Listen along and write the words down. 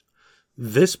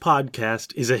This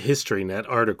podcast is a HistoryNet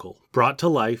article brought to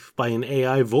life by an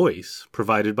AI voice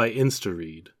provided by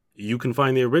InstaRead. You can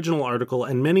find the original article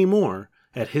and many more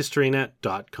at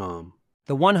historynet.com.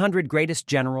 The 100 Greatest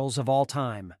Generals of All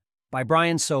Time by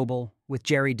Brian Sobel with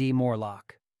Jerry D.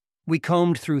 Morlock. We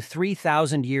combed through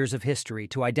 3,000 years of history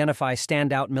to identify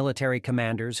standout military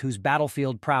commanders whose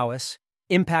battlefield prowess,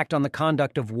 impact on the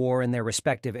conduct of war in their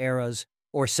respective eras,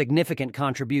 or significant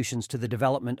contributions to the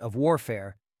development of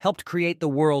warfare helped create the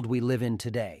world we live in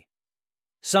today.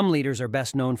 Some leaders are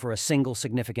best known for a single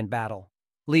significant battle.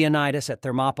 Leonidas at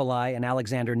Thermopylae and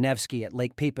Alexander Nevsky at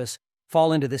Lake Peipus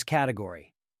fall into this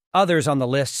category. Others on the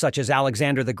list, such as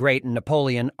Alexander the Great and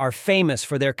Napoleon, are famous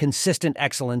for their consistent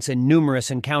excellence in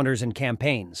numerous encounters and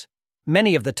campaigns.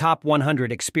 Many of the top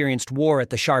 100 experienced war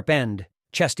at the sharp end.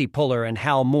 Chesty Puller and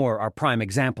Hal Moore are prime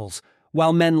examples,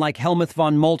 while men like Helmuth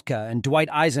von Moltke and Dwight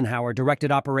Eisenhower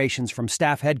directed operations from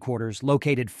staff headquarters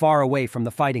located far away from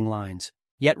the fighting lines.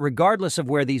 Yet regardless of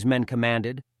where these men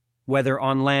commanded, whether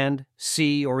on land,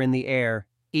 sea, or in the air,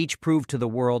 each proved to the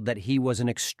world that he was an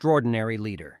extraordinary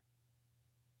leader.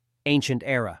 Ancient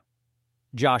Era.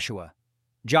 Joshua.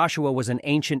 Joshua was an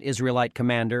ancient Israelite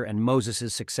commander and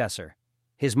Moses' successor.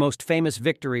 His most famous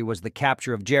victory was the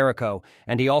capture of Jericho,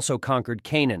 and he also conquered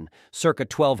Canaan, circa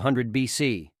 1200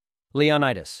 BC.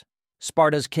 Leonidas.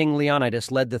 Sparta's king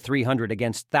Leonidas led the 300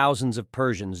 against thousands of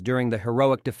Persians during the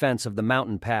heroic defense of the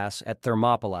mountain pass at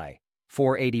Thermopylae,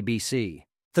 480 BC.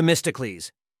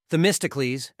 Themistocles.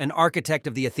 Themistocles, an architect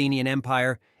of the Athenian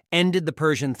Empire, ended the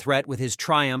Persian threat with his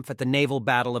triumph at the naval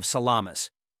battle of Salamis,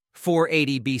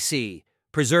 480 BC,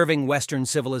 preserving Western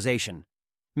civilization.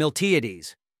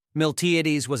 Miltiades.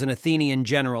 Miltiades was an Athenian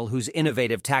general whose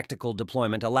innovative tactical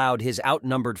deployment allowed his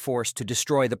outnumbered force to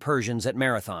destroy the Persians at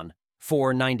Marathon,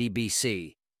 490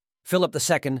 BC. Philip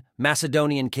II,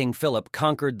 Macedonian King Philip,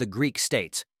 conquered the Greek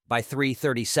states by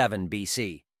 337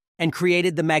 BC and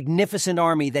created the magnificent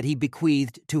army that he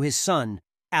bequeathed to his son,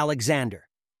 Alexander.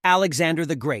 Alexander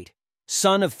the Great,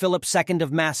 son of Philip II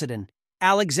of Macedon,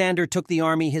 Alexander took the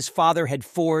army his father had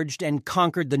forged and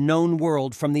conquered the known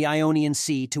world from the Ionian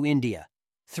Sea to India,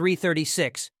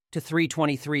 336 to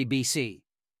 323 BC.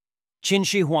 Qin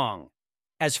Shi Huang.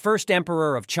 As first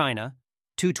emperor of China,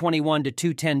 221 to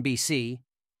 210 BC,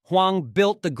 Huang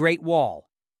built the Great Wall,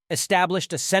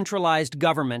 established a centralized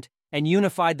government, and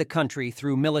unified the country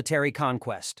through military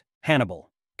conquest.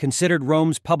 Hannibal. Considered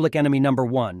Rome's public enemy number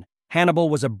one, Hannibal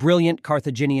was a brilliant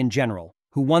Carthaginian general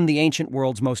who won the ancient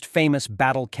world's most famous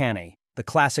battle Cannae, the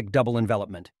classic double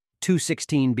envelopment,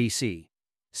 216 BC.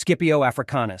 Scipio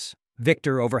Africanus.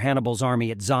 Victor over Hannibal's army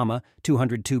at Zama,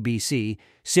 202 BC,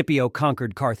 Scipio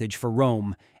conquered Carthage for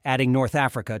Rome, adding North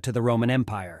Africa to the Roman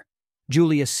Empire.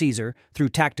 Julius Caesar, through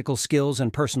tactical skills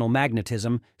and personal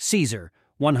magnetism, Caesar,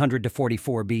 100 to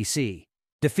 44 BC,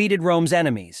 defeated Rome's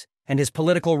enemies and his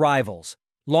political rivals,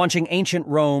 launching ancient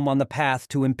Rome on the path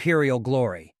to imperial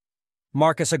glory.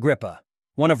 Marcus Agrippa,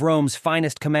 one of Rome's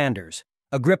finest commanders,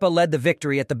 Agrippa led the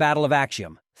victory at the Battle of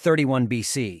Actium, 31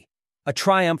 BC. A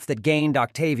triumph that gained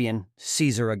Octavian,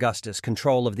 Caesar Augustus,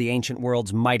 control of the ancient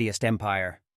world's mightiest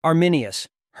empire. Arminius,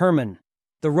 Hermann.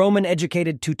 The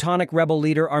Roman-educated Teutonic rebel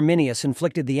leader Arminius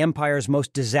inflicted the empire's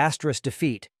most disastrous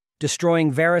defeat,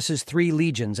 destroying Varus's 3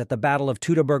 legions at the Battle of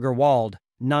Teutoburger Wald,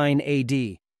 9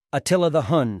 AD. Attila the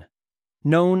Hun.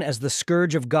 Known as the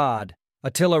Scourge of God,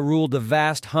 Attila ruled the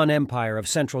vast Hun Empire of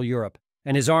Central Europe,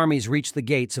 and his armies reached the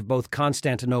gates of both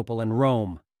Constantinople and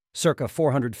Rome, circa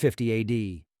 450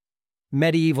 AD.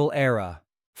 Medieval Era.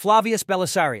 Flavius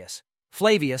Belisarius.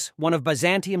 Flavius, one of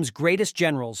Byzantium's greatest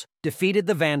generals, defeated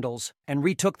the Vandals and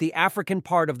retook the African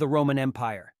part of the Roman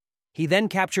Empire. He then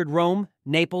captured Rome,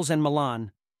 Naples, and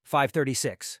Milan,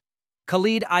 536.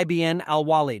 Khalid ibn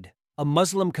al-Walid, a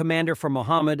Muslim commander for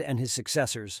Muhammad and his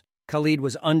successors. Khalid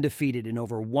was undefeated in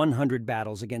over 100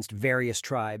 battles against various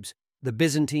tribes, the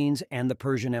Byzantines and the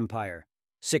Persian Empire,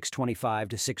 625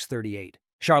 to 638.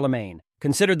 Charlemagne.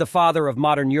 Considered the father of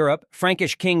modern Europe,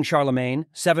 Frankish King Charlemagne,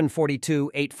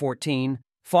 742–814,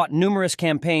 fought numerous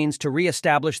campaigns to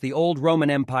re-establish the old Roman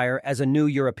Empire as a new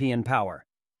European power.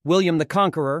 William the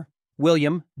Conqueror,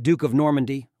 William, Duke of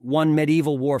Normandy, won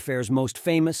medieval warfare's most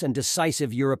famous and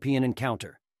decisive European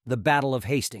encounter, the Battle of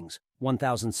Hastings,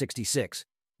 1066,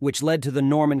 which led to the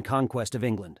Norman conquest of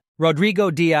England.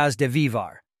 Rodrigo Diaz de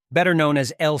Vivar, better known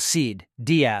as El Cid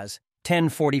Diaz,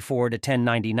 1044 to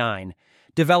 1099,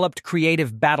 developed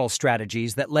creative battle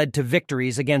strategies that led to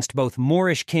victories against both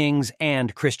Moorish kings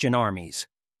and Christian armies.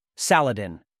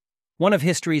 Saladin. One of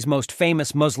history's most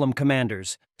famous Muslim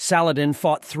commanders, Saladin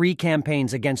fought 3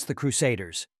 campaigns against the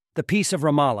Crusaders. The Peace of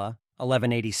Ramallah,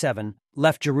 1187,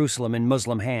 left Jerusalem in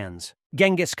Muslim hands.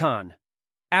 Genghis Khan.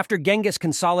 After Genghis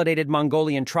consolidated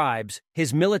Mongolian tribes,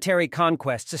 his military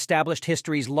conquests established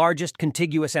history's largest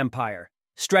contiguous empire,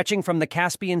 stretching from the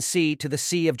Caspian Sea to the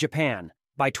Sea of Japan.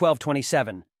 By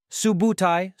 1227,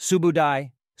 Subutai,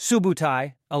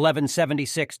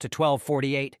 1176 to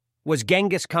 1248, was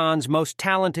Genghis Khan's most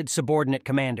talented subordinate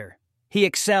commander. He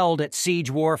excelled at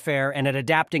siege warfare and at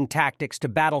adapting tactics to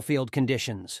battlefield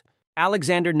conditions.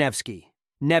 Alexander Nevsky,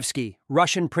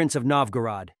 Russian Prince of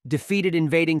Novgorod, defeated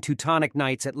invading Teutonic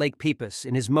Knights at Lake Peipus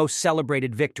in his most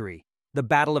celebrated victory, the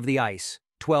Battle of the Ice,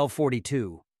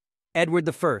 1242. Edward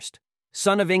I,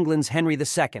 son of England's Henry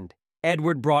II,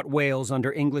 Edward brought Wales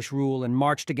under English rule and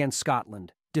marched against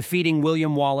Scotland, defeating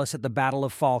William Wallace at the Battle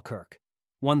of Falkirk,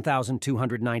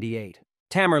 1298.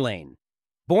 Tamerlane.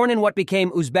 Born in what became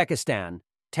Uzbekistan,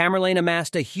 Tamerlane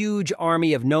amassed a huge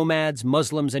army of nomads,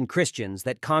 Muslims, and Christians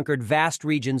that conquered vast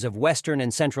regions of Western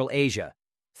and Central Asia,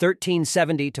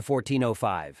 1370 to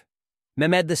 1405.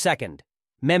 Mehmed II.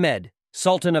 Mehmed,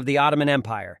 Sultan of the Ottoman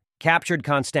Empire, captured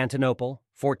Constantinople,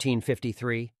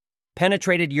 1453,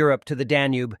 penetrated Europe to the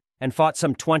Danube, and fought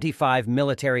some 25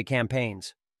 military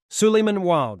campaigns. Suleiman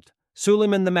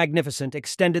the Magnificent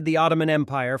extended the Ottoman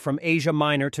Empire from Asia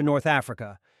Minor to North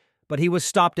Africa, but he was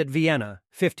stopped at Vienna,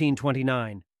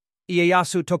 1529.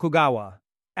 Ieyasu Tokugawa.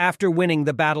 After winning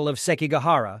the Battle of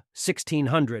Sekigahara,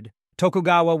 1600,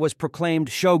 Tokugawa was proclaimed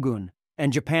shogun,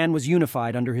 and Japan was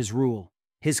unified under his rule.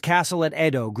 His castle at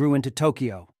Edo grew into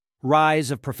Tokyo. Rise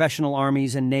of professional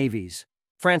armies and navies.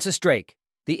 Francis Drake.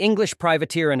 The English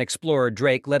privateer and explorer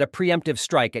Drake led a preemptive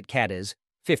strike at Cadiz,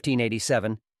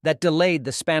 1587, that delayed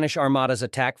the Spanish Armada's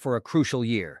attack for a crucial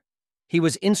year. He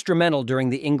was instrumental during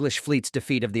the English fleet's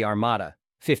defeat of the Armada,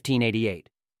 1588.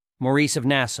 Maurice of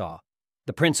Nassau,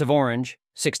 the Prince of Orange,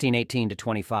 1618 to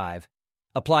 25,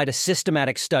 applied a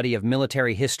systematic study of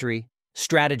military history,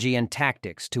 strategy, and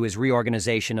tactics to his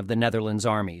reorganization of the Netherlands'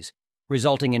 armies,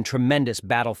 resulting in tremendous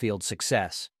battlefield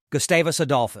success. Gustavus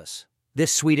Adolphus.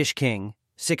 This Swedish king,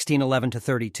 1611 to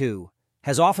 32,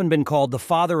 has often been called the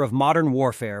father of modern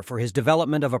warfare for his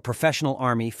development of a professional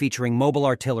army featuring mobile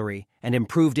artillery and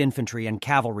improved infantry and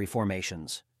cavalry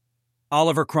formations.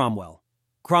 Oliver Cromwell.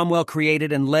 Cromwell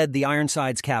created and led the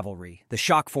Ironsides Cavalry, the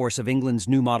shock force of England's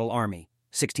new model army,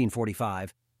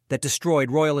 1645, that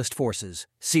destroyed royalist forces,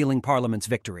 sealing Parliament's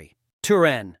victory.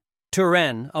 Turenne,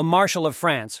 a Marshal of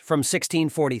France from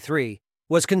 1643,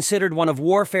 was considered one of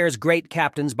warfare's great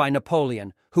captains by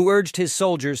Napoleon, who urged his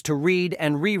soldiers to read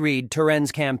and reread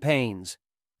Turenne's campaigns.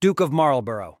 Duke of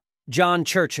Marlborough. John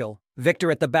Churchill,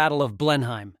 victor at the Battle of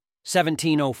Blenheim,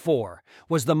 1704,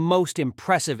 was the most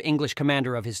impressive English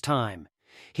commander of his time.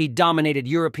 He dominated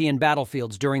European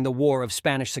battlefields during the War of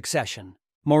Spanish Succession.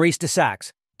 Maurice de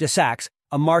Saxe,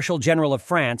 a Marshal General of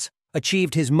France,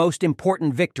 achieved his most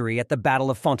important victory at the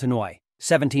Battle of Fontenoy,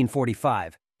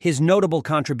 1745. His notable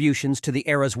contributions to the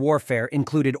era's warfare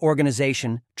included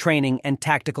organization, training, and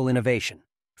tactical innovation.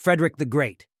 Frederick the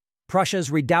Great, Prussia's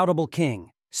redoubtable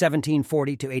king,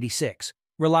 1740 to 86,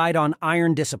 relied on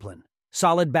iron discipline,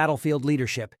 solid battlefield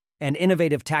leadership, and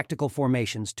innovative tactical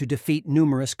formations to defeat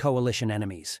numerous coalition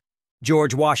enemies.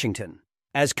 George Washington.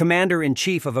 As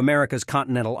Commander-in-Chief of America's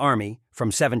Continental Army from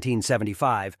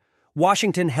 1775,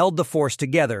 Washington held the force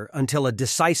together until a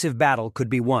decisive battle could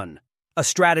be won. A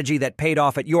strategy that paid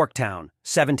off at Yorktown,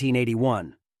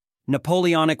 1781.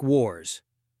 Napoleonic Wars.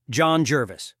 John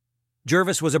Jervis.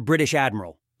 Jervis was a British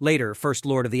admiral, later First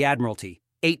Lord of the Admiralty,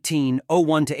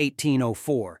 1801 to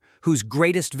 1804, whose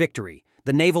greatest victory,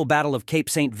 the naval battle of Cape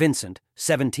St. Vincent,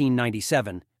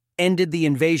 1797, ended the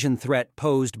invasion threat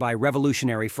posed by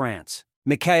revolutionary France.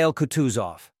 Mikhail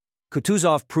Kutuzov.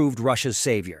 Kutuzov proved Russia's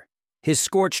savior. His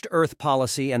scorched earth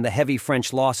policy and the heavy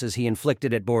French losses he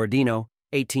inflicted at Borodino,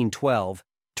 1812,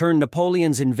 turned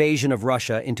Napoleon's invasion of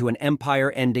Russia into an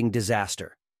empire-ending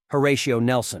disaster. Horatio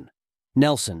Nelson.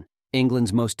 Nelson,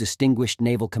 England's most distinguished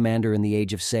naval commander in the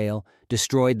Age of Sail,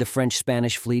 destroyed the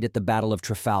French-Spanish fleet at the Battle of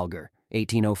Trafalgar,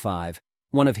 1805,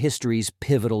 one of history's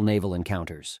pivotal naval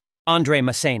encounters. André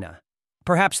Massena.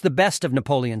 Perhaps the best of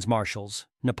Napoleon's marshals,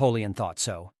 Napoleon thought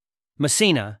so.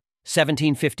 Massena,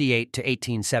 1758 to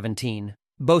 1817,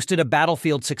 boasted a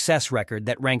battlefield success record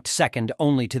that ranked second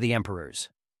only to the emperor's.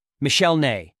 Michel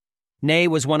Ney. Ney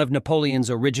was one of Napoleon's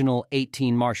original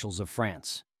 18 marshals of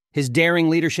France. His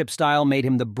daring leadership style made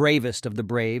him the bravest of the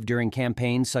brave during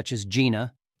campaigns such as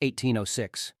Jena,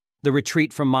 1806, the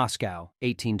retreat from Moscow,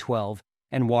 1812,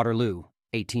 and Waterloo,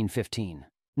 1815.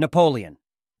 Napoleon.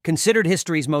 Considered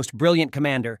history's most brilliant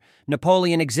commander,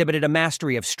 Napoleon exhibited a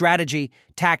mastery of strategy,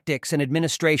 tactics, and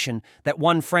administration that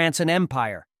won France an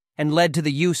empire and led to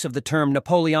the use of the term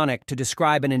Napoleonic to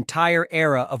describe an entire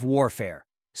era of warfare.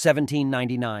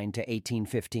 1799 to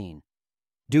 1815.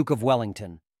 Duke of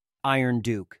Wellington, Iron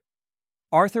Duke.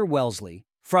 Arthur Wellesley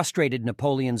frustrated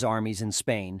Napoleon's armies in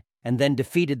Spain and then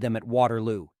defeated them at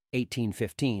Waterloo,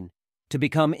 1815, to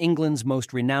become England's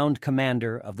most renowned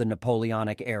commander of the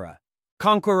Napoleonic era.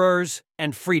 Conquerors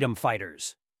and freedom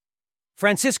fighters.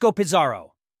 Francisco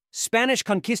Pizarro, Spanish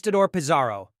conquistador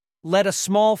Pizarro, led a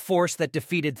small force that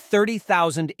defeated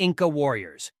 30,000 Inca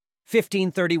warriors,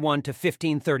 1531 to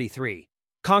 1533,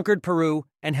 conquered Peru,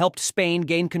 and helped Spain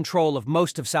gain control of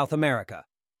most of South America.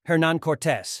 Hernán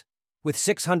Cortés. With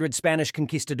 600 Spanish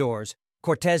conquistadors,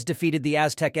 Cortés defeated the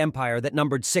Aztec Empire that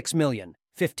numbered 6 million,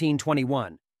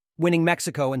 1521, winning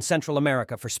Mexico and Central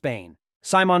America for Spain.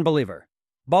 Simón Bolívar.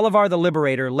 Bolivar the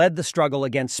Liberator led the struggle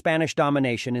against Spanish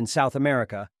domination in South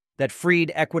America that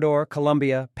freed Ecuador,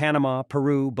 Colombia, Panama,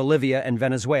 Peru, Bolivia, and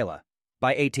Venezuela by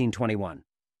 1821.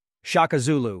 Shaka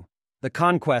Zulu. The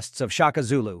conquests of Shaka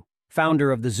Zulu,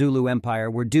 founder of the Zulu Empire,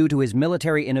 were due to his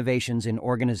military innovations in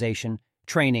organization,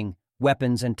 training,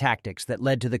 weapons, and tactics that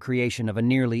led to the creation of a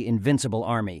nearly invincible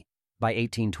army by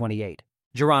 1828.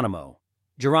 Geronimo.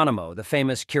 Geronimo, the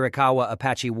famous Chiricahua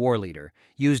Apache war leader,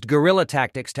 used guerrilla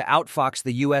tactics to outfox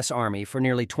the U.S. Army for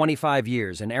nearly 25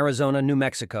 years in Arizona, New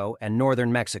Mexico, and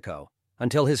northern Mexico,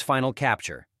 until his final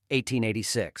capture,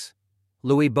 1886.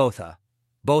 Louis Botha.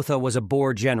 Botha was a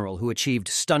Boer general who achieved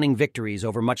stunning victories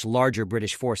over much larger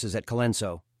British forces at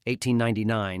Colenso,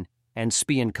 1899, and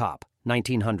Spion Kop,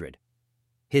 1900.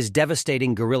 His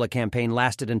devastating guerrilla campaign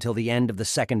lasted until the end of the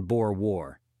Second Boer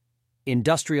War.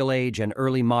 Industrial Age and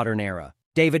Early Modern Era.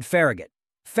 David Farragut.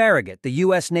 Farragut, the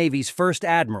U.S. Navy's first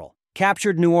admiral,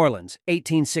 captured New Orleans,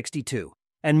 1862,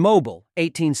 and Mobile,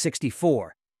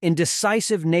 1864, in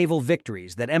decisive naval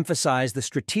victories that emphasized the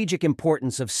strategic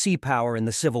importance of sea power in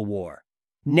the Civil War.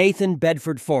 Nathan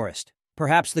Bedford Forrest,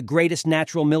 perhaps the greatest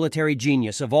natural military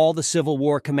genius of all the Civil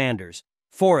War commanders.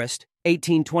 Forrest,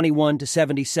 1821 to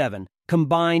 77,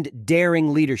 combined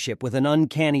daring leadership with an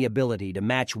uncanny ability to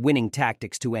match winning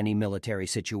tactics to any military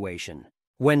situation.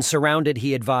 When surrounded,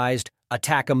 he advised,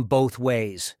 "Attack 'em both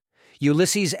ways."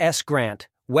 Ulysses S. Grant,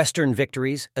 Western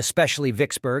victories, especially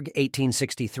Vicksburg,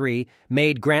 1863,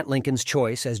 made Grant Lincoln's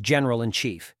choice as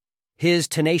general-in-chief. His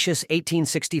tenacious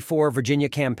 1864 Virginia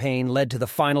campaign led to the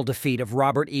final defeat of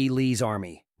Robert E. Lee's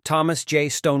army. Thomas J.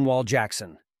 Stonewall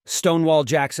Jackson. Stonewall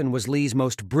Jackson was Lee's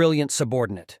most brilliant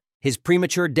subordinate. His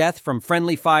premature death from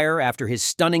friendly fire after his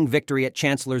stunning victory at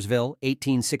Chancellorsville,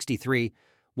 1863,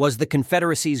 was the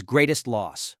Confederacy's greatest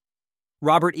loss.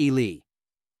 Robert E. Lee.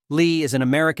 Lee is an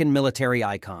American military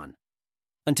icon.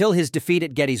 Until his defeat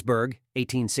at Gettysburg,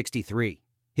 1863,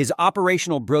 his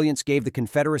operational brilliance gave the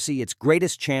Confederacy its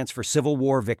greatest chance for Civil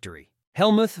War victory.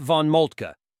 Helmuth von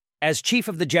Moltke. As Chief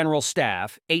of the General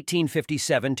Staff,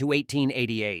 1857 to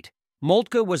 1888,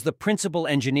 Moltke was the principal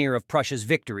engineer of Prussia's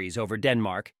victories over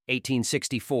Denmark,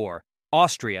 1864,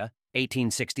 Austria,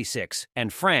 1866,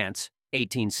 and France,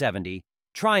 1870,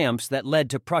 triumphs that led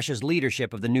to Prussia's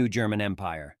leadership of the new German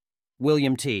Empire.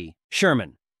 William T.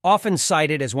 Sherman. Often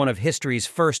cited as one of history's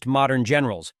first modern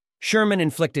generals, Sherman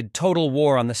inflicted total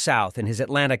war on the South in his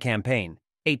Atlanta campaign,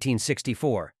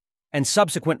 1864, and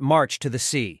subsequent march to the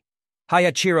sea.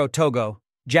 Hayachiro Togo,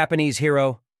 Japanese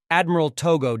hero. Admiral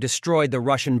Togo destroyed the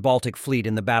Russian Baltic Fleet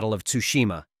in the Battle of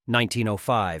Tsushima,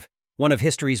 1905, one of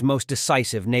history's most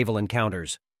decisive naval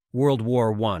encounters. World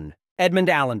War I. Edmund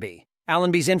Allenby.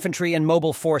 Allenby's infantry and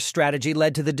mobile force strategy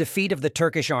led to the defeat of the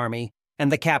Turkish army and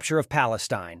the capture of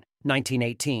Palestine,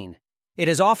 1918. It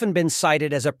has often been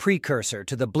cited as a precursor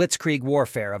to the Blitzkrieg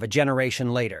warfare of a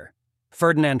generation later.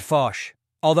 Ferdinand Foch.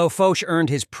 Although Foch earned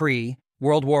his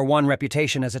pre-World War I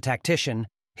reputation as a tactician,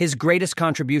 his greatest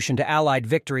contribution to Allied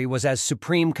victory was as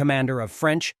Supreme Commander of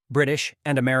French, British,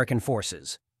 and American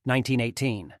forces,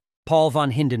 1918. Paul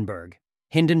von Hindenburg.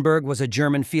 Hindenburg was a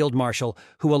German field marshal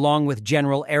who, along with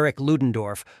General Erich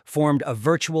Ludendorff, formed a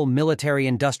virtual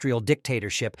military-industrial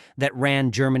dictatorship that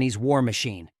ran Germany's war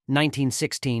machine,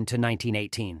 1916 to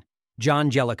 1918. John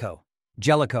Jellicoe.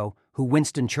 Jellicoe, who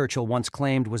Winston Churchill once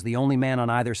claimed was the only man on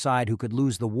either side who could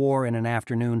lose the war in an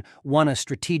afternoon, won a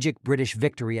strategic British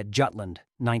victory at Jutland,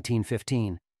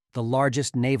 1915, the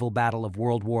largest naval battle of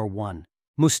World War I.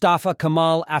 Mustafa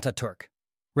Kemal Ataturk.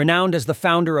 Renowned as the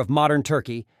founder of modern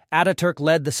Turkey, Ataturk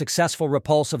led the successful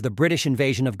repulse of the British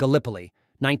invasion of Gallipoli,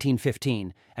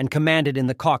 1915, and commanded in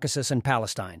the Caucasus and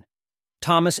Palestine.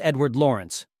 Thomas Edward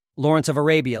Lawrence. Lawrence of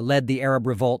Arabia led the Arab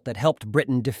revolt that helped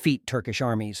Britain defeat Turkish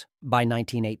armies by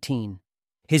 1918.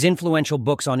 His influential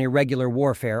books on irregular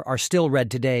warfare are still read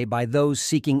today by those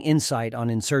seeking insight on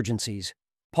insurgencies.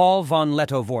 Paul von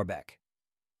Lettow-Vorbeck.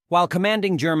 While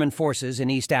commanding German forces in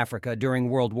East Africa during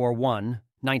World War I,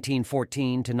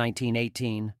 1914 to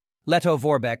 1918, Leto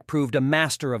Vorbeck proved a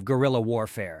master of guerrilla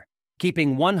warfare,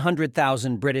 keeping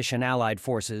 100,000 British and Allied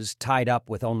forces tied up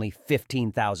with only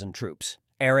 15,000 troops.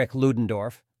 Erich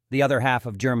Ludendorff, the other half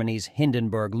of Germany's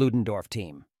Hindenburg-Ludendorff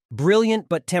team. Brilliant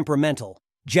but temperamental,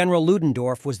 General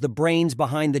Ludendorff was the brains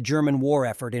behind the German war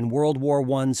effort in World War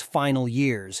I's final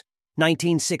years,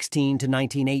 1916 to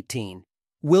 1918.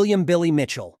 William Billy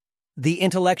Mitchell, the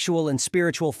intellectual and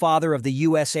spiritual father of the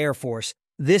U.S. Air Force,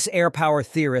 this air power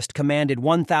theorist commanded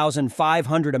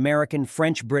 1,500 American,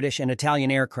 French, British, and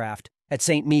Italian aircraft at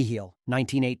St. Mihiel,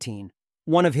 1918,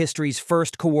 one of history's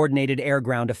first coordinated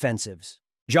air-ground offensives.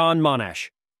 John Monash,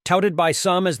 touted by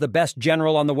some as the best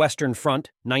general on the Western Front,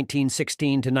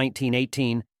 1916 to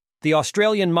 1918, the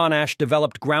Australian Monash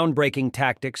developed groundbreaking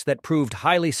tactics that proved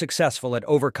highly successful at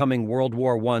overcoming World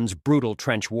War I's brutal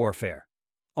trench warfare.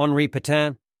 Henri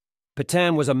Pétain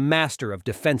was a master of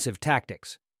defensive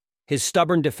tactics. His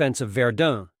stubborn defense of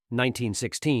Verdun,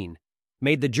 1916,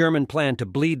 made the German plan to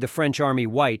bleed the French army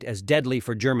white as deadly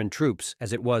for German troops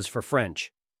as it was for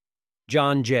French.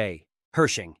 John J.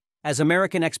 Pershing, as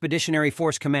American Expeditionary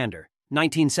Force Commander,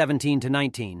 1917 to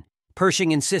 19,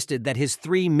 Pershing insisted that his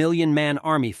 3-million-man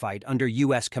army fight under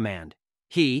U.S. command.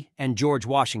 He and George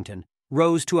Washington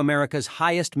rose to America's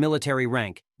highest military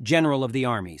rank, General of the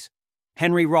Armies.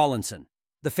 Henry Rawlinson,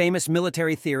 the famous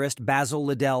military theorist Basil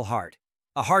Liddell Hart,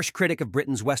 a harsh critic of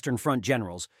Britain's Western Front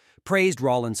generals, praised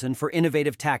Rawlinson for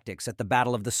innovative tactics at the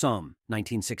Battle of the Somme,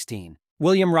 1916.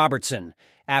 William Robertson,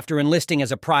 after enlisting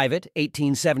as a private,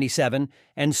 1877,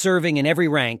 and serving in every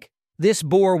rank, this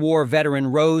Boer War veteran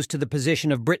rose to the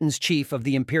position of Britain's Chief of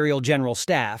the Imperial General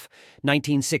Staff,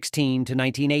 1916 to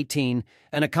 1918,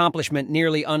 an accomplishment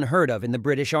nearly unheard of in the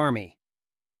British Army.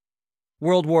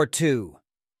 World War II.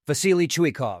 Vasily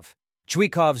Chuikov.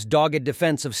 Chuikov's dogged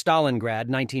defense of Stalingrad,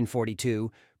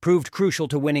 1942, proved crucial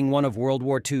to winning one of World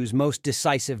War II's most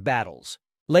decisive battles.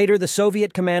 Later, the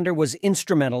Soviet commander was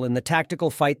instrumental in the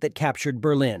tactical fight that captured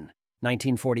Berlin,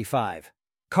 1945.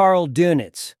 Karl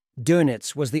Dönitz.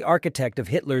 Dönitz was the architect of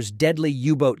Hitler's deadly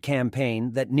U-boat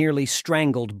campaign that nearly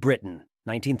strangled Britain,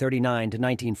 1939 to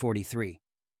 1943.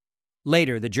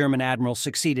 Later, the German admiral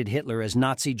succeeded Hitler as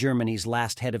Nazi Germany's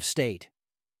last head of state.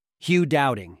 Hugh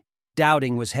Dowding.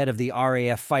 Dowding was head of the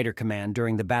RAF Fighter Command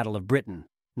during the Battle of Britain,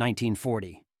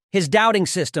 1940. His Dowding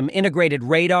system integrated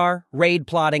radar, raid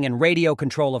plotting, and radio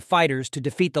control of fighters to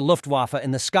defeat the Luftwaffe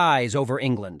in the skies over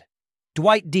England.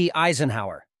 Dwight D.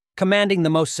 Eisenhower, commanding the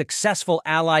most successful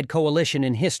Allied coalition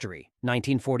in history,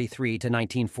 1943 to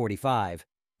 1945,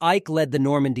 Ike led the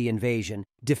Normandy invasion,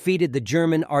 defeated the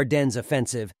German Ardennes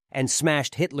offensive, and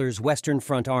smashed Hitler's Western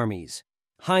Front armies.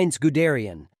 Heinz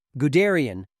Guderian,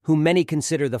 whom many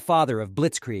consider the father of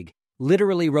Blitzkrieg,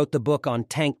 literally wrote the book on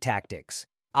tank tactics,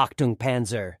 Achtung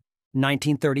Panzer,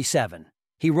 1937.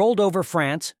 He rolled over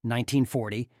France,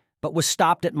 1940, but was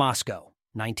stopped at Moscow,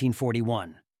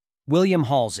 1941. William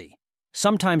Halsey,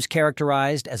 sometimes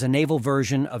characterized as a naval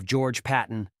version of George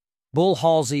Patton, Bull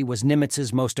Halsey was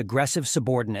Nimitz's most aggressive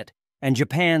subordinate and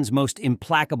Japan's most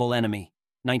implacable enemy,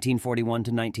 1941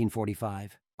 to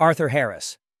 1945. Arthur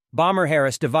Harris. Bomber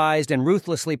Harris devised and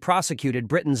ruthlessly prosecuted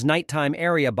Britain's nighttime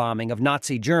area bombing of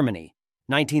Nazi Germany,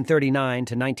 1939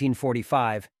 to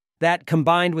 1945, that,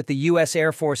 combined with the U.S.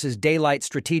 Air Force's daylight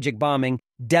strategic bombing,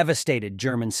 devastated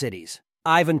German cities.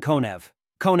 Ivan Konev.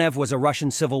 Konev was a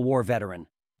Russian Civil War veteran.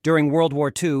 During World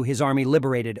War II, his army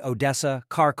liberated Odessa,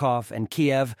 Kharkov, and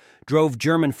Kiev, drove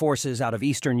German forces out of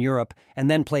Eastern Europe,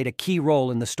 and then played a key role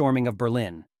in the storming of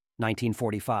Berlin,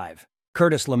 1945.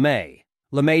 Curtis LeMay.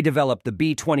 LeMay developed the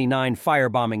B-29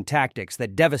 firebombing tactics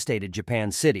that devastated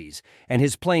Japan's cities, and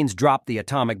his planes dropped the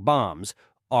atomic bombs,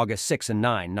 August 6 and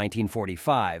 9,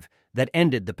 1945, that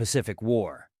ended the Pacific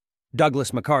War.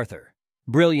 Douglas MacArthur.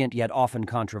 Brilliant yet often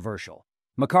controversial.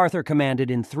 MacArthur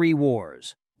commanded in 3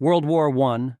 wars: World War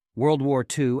I, World War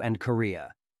II, and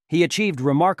Korea. He achieved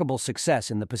remarkable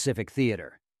success in the Pacific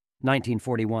Theater,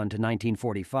 1941 to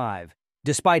 1945,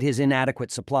 despite his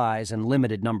inadequate supplies and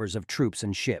limited numbers of troops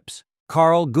and ships.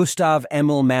 Carl Gustav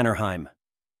Emil Mannerheim.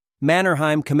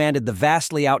 Mannerheim commanded the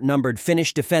vastly outnumbered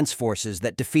Finnish defense forces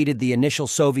that defeated the initial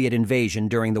Soviet invasion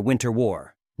during the Winter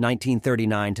War,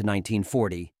 1939 to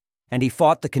 1940, and he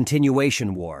fought the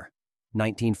Continuation War,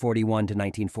 1941 to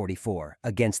 1944,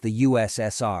 against the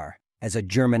USSR as a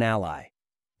German ally.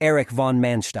 Erich von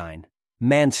Manstein.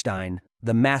 Manstein,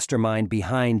 the mastermind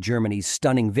behind Germany's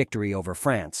stunning victory over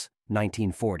France,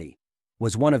 1940,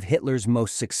 was one of Hitler's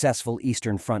most successful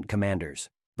Eastern Front commanders.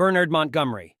 Bernard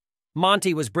Montgomery.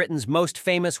 Monty was Britain's most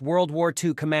famous World War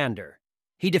II commander.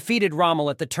 He defeated Rommel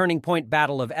at the turning point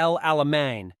battle of El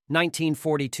Alamein,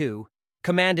 1942,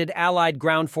 commanded Allied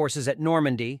ground forces at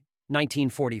Normandy,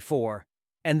 1944,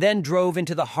 and then drove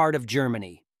into the heart of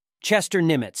Germany. Chester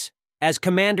Nimitz, as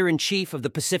Commander-in-Chief of the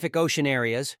Pacific Ocean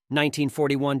areas,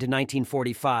 1941 to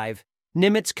 1945,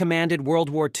 Nimitz commanded World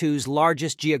War II's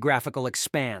largest geographical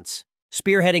expanse.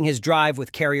 Spearheading his drive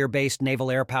with carrier-based naval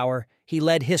air power, he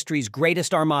led history's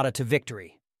greatest armada to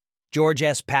victory. George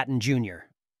S. Patton, Jr.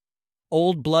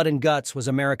 Old Blood and Guts was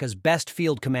America's best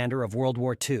field commander of World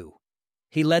War II.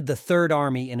 He led the Third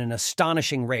Army in an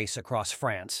astonishing race across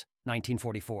France,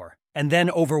 1944, and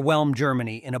then overwhelmed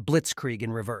Germany in a blitzkrieg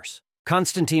in reverse.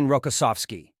 Konstantin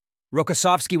Rokossovsky.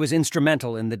 Rokossovsky was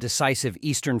instrumental in the decisive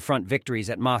Eastern Front victories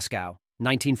at Moscow,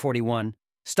 1941,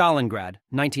 Stalingrad,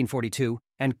 1942,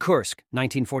 and Kursk,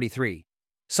 1943.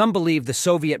 Some believe the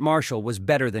Soviet marshal was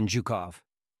better than Zhukov.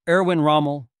 Erwin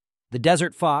Rommel, the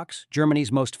Desert Fox,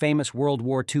 Germany's most famous World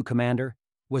War II commander,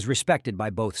 was respected by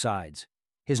both sides.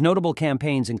 His notable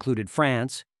campaigns included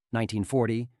France,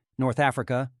 1940, North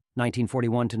Africa,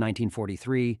 1941 to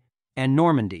 1943, and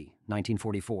Normandy,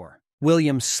 1944.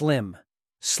 William Slim.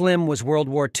 Slim was World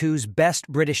War II's best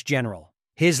British general.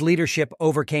 His leadership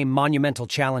overcame monumental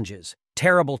challenges,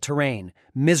 terrible terrain,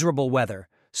 miserable weather,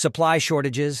 supply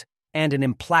shortages, and an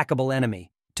implacable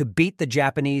enemy to beat the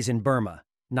Japanese in Burma,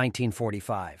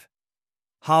 1945.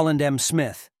 Holland M.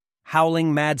 Smith.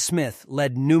 Howling Mad Smith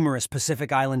led numerous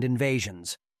Pacific Island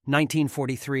invasions,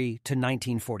 1943 to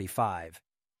 1945.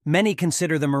 Many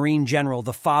consider the Marine general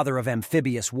the father of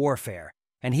amphibious warfare,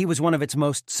 and he was one of its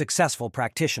most successful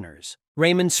practitioners.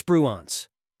 Raymond Spruance.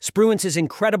 Spruance's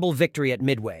incredible victory at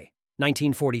Midway,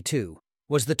 1942,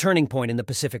 was the turning point in the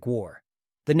Pacific War.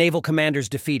 The naval commander's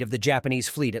defeat of the Japanese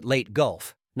fleet at Leyte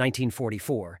Gulf,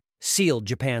 1944, sealed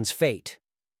Japan's fate.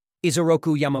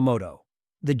 Isoroku Yamamoto.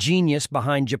 The genius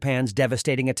behind Japan's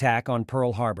devastating attack on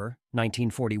Pearl Harbor,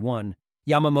 1941,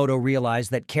 Yamamoto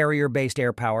realized that carrier-based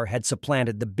air power had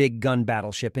supplanted the big gun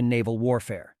battleship in naval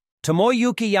warfare.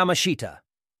 Tomoyuki Yamashita.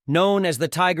 Known as the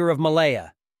Tiger of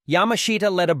Malaya,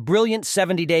 Yamashita led a brilliant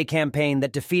 70-day campaign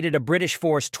that defeated a British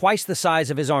force twice the size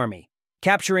of his army,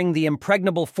 capturing the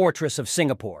impregnable fortress of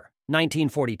Singapore,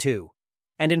 1942,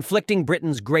 and inflicting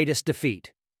Britain's greatest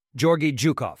defeat. Georgy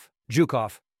Zhukov.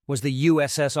 Zhukov was the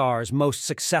USSR's most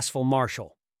successful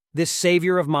marshal. This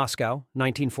savior of Moscow,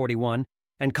 1941,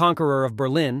 and conqueror of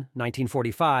Berlin,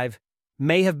 1945,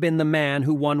 may have been the man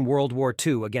who won World War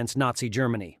II against Nazi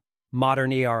Germany.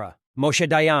 Modern era. Moshe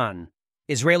Dayan.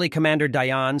 Israeli Commander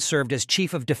Dayan served as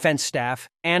Chief of Defense Staff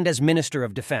and as Minister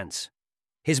of Defense.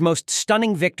 His most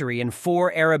stunning victory in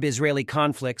 4 Arab-Israeli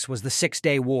conflicts was the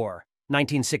Six-Day War,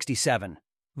 1967.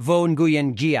 Vo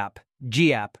Nguyen Giap,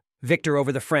 Giap, victor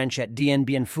over the French at Dien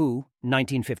Bien Phu,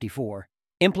 1954,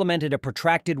 implemented a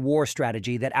protracted war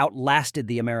strategy that outlasted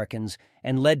the Americans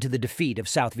and led to the defeat of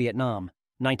South Vietnam,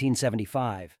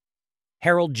 1975.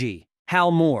 Harold G. Hal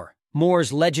Moore.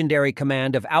 Moore's legendary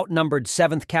command of outnumbered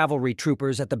 7th Cavalry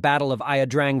troopers at the Battle of Ia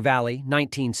Drang Valley,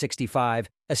 1965,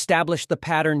 established the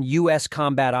pattern U.S.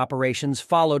 combat operations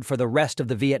followed for the rest of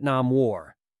the Vietnam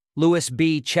War. Lewis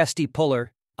B. Chesty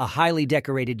Puller, a highly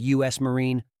decorated U.S.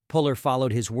 Marine, Puller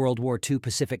followed his World War II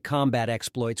Pacific combat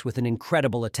exploits with an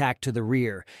incredible attack to the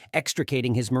rear,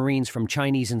 extricating his Marines from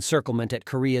Chinese encirclement at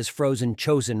Korea's frozen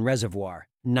Chosin Reservoir,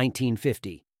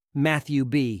 1950. Matthew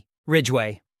B.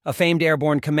 Ridgway. A famed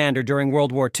airborne commander during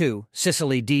World War II,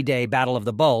 Sicily D-Day Battle of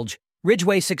the Bulge,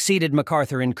 Ridgway succeeded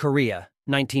MacArthur in Korea,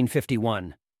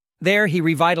 1951. There, he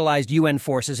revitalized UN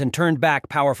forces and turned back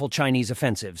powerful Chinese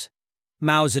offensives.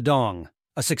 Mao Zedong,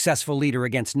 a successful leader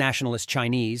against nationalist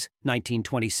Chinese,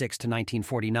 1926 to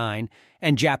 1949,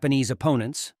 and Japanese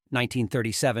opponents,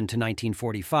 1937 to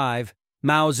 1945,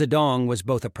 Mao Zedong was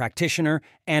both a practitioner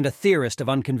and a theorist of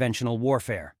unconventional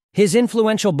warfare. His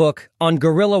influential book, On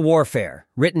Guerrilla Warfare,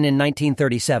 written in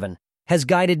 1937, has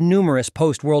guided numerous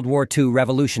post-World War II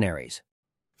revolutionaries.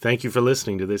 Thank you for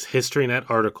listening to this HistoryNet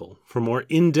article. For more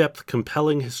in-depth,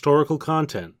 compelling historical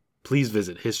content, please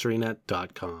visit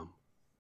HistoryNet.com.